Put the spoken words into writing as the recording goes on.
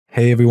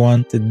Hey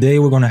everyone, today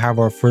we're going to have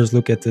our first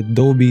look at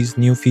Adobe's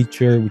new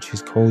feature, which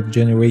is called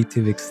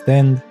Generative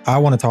Extend. I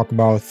want to talk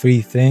about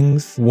three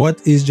things.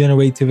 What is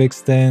Generative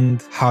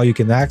Extend, how you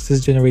can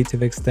access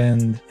Generative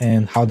Extend,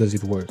 and how does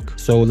it work?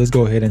 So let's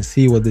go ahead and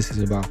see what this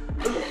is about.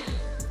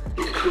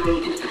 This is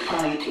Creative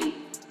Society.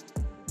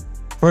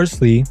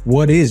 Firstly,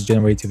 what is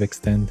Generative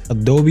Extend?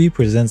 Adobe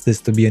presents this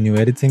to be a new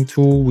editing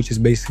tool, which is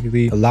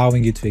basically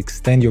allowing you to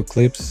extend your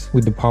clips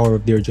with the power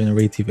of their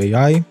generative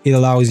AI. It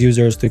allows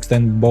users to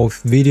extend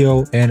both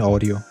video and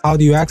audio. How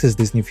do you access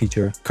this new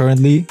feature?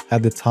 Currently,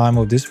 at the time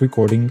of this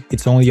recording,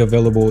 it's only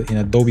available in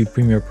Adobe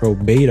Premiere Pro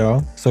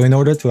Beta. So in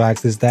order to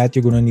access that,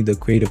 you're going to need a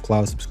Creative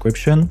Cloud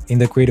subscription. In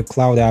the Creative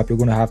Cloud app, you're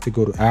going to have to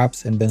go to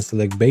Apps and then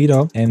select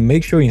Beta and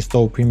make sure you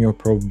install Premiere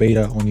Pro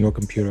Beta on your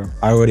computer.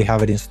 I already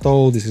have it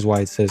installed. This is why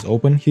it says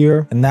open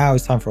here, and now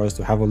it's time for us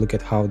to have a look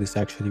at how this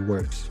actually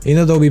works. In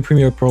Adobe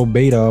Premiere Pro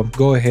Beta,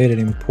 go ahead and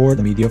import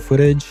the media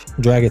footage,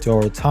 drag it to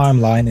our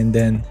timeline, and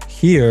then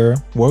here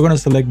we're going to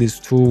select this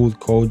tool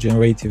called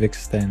Generative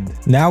Extend.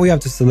 Now we have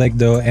to select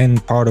the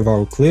end part of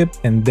our clip,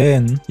 and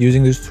then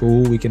using this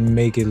tool we can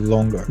make it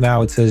longer.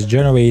 Now it says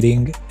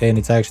generating, and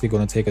it's actually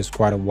going to take us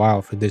quite a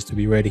while for this to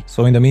be ready.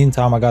 So in the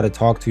meantime, I got to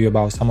talk to you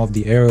about some of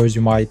the errors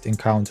you might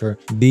encounter.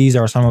 These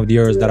are some of the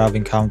errors that I've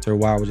encountered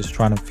while I was just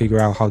trying to figure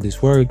out how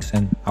this works,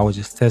 and I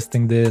was just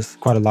testing this.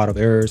 Quite a lot of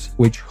errors,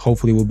 which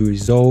hopefully will be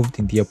resolved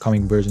in the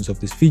upcoming versions of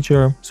this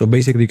feature. So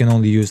basically you can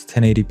only use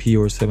 1080p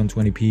or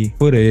 720p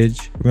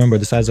footage. Remember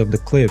the size of the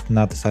clip,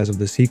 not the size of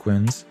the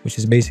sequence, which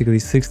is basically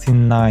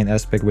 16:9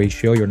 aspect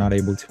ratio. You're not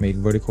able to make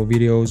vertical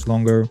videos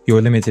longer.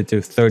 You're limited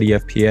to 30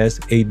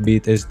 fps,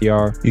 8-bit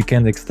SDR. You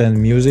can't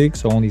extend music,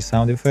 so only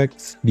sound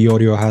effects. The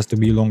audio has to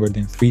be longer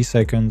than 3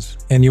 seconds,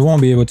 and you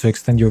won't be able to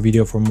extend your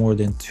video for more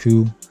than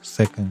 2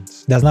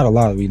 seconds. That's not a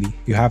lot, really.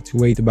 You have to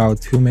wait about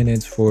 2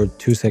 minutes for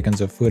 2 seconds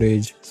of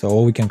footage. So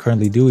all we can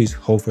currently do is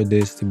hope for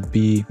this to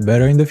be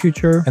better in the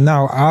future. And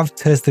now I've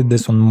tested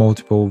this on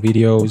multiple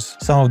videos.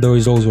 Some of the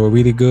results were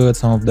really good,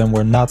 some of them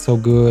were not so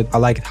good. I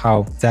like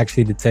how it's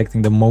actually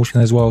detecting the motion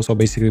as well. So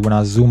basically when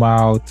I zoom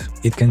out,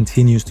 it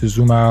continues to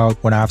zoom out.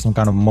 When I have some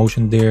kind of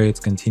motion there, it's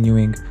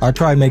continuing. I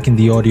tried making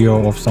the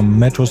audio of some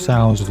metro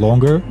sounds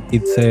longer.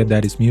 It said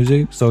that it's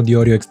music, so the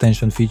audio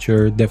extension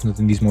feature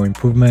definitely needs more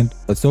improvement,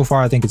 but so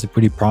far I think it's a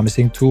pretty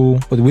promising tool.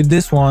 But with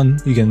this one,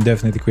 you can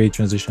definitely create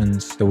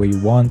transitions the way you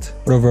want.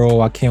 But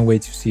overall, I can't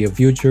wait to see a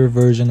future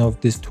version of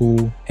this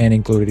tool and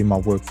include it in my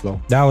workflow.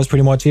 That was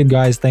pretty much it,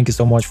 guys. Thank you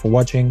so much for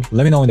watching.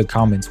 Let me know in the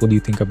comments, what do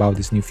you think about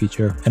this new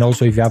feature? And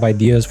also, if you have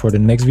ideas for the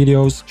next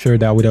videos, share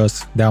that with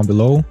us down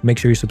below. Make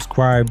sure you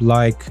subscribe,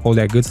 like, all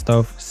that good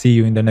stuff. See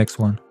you in the next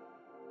one.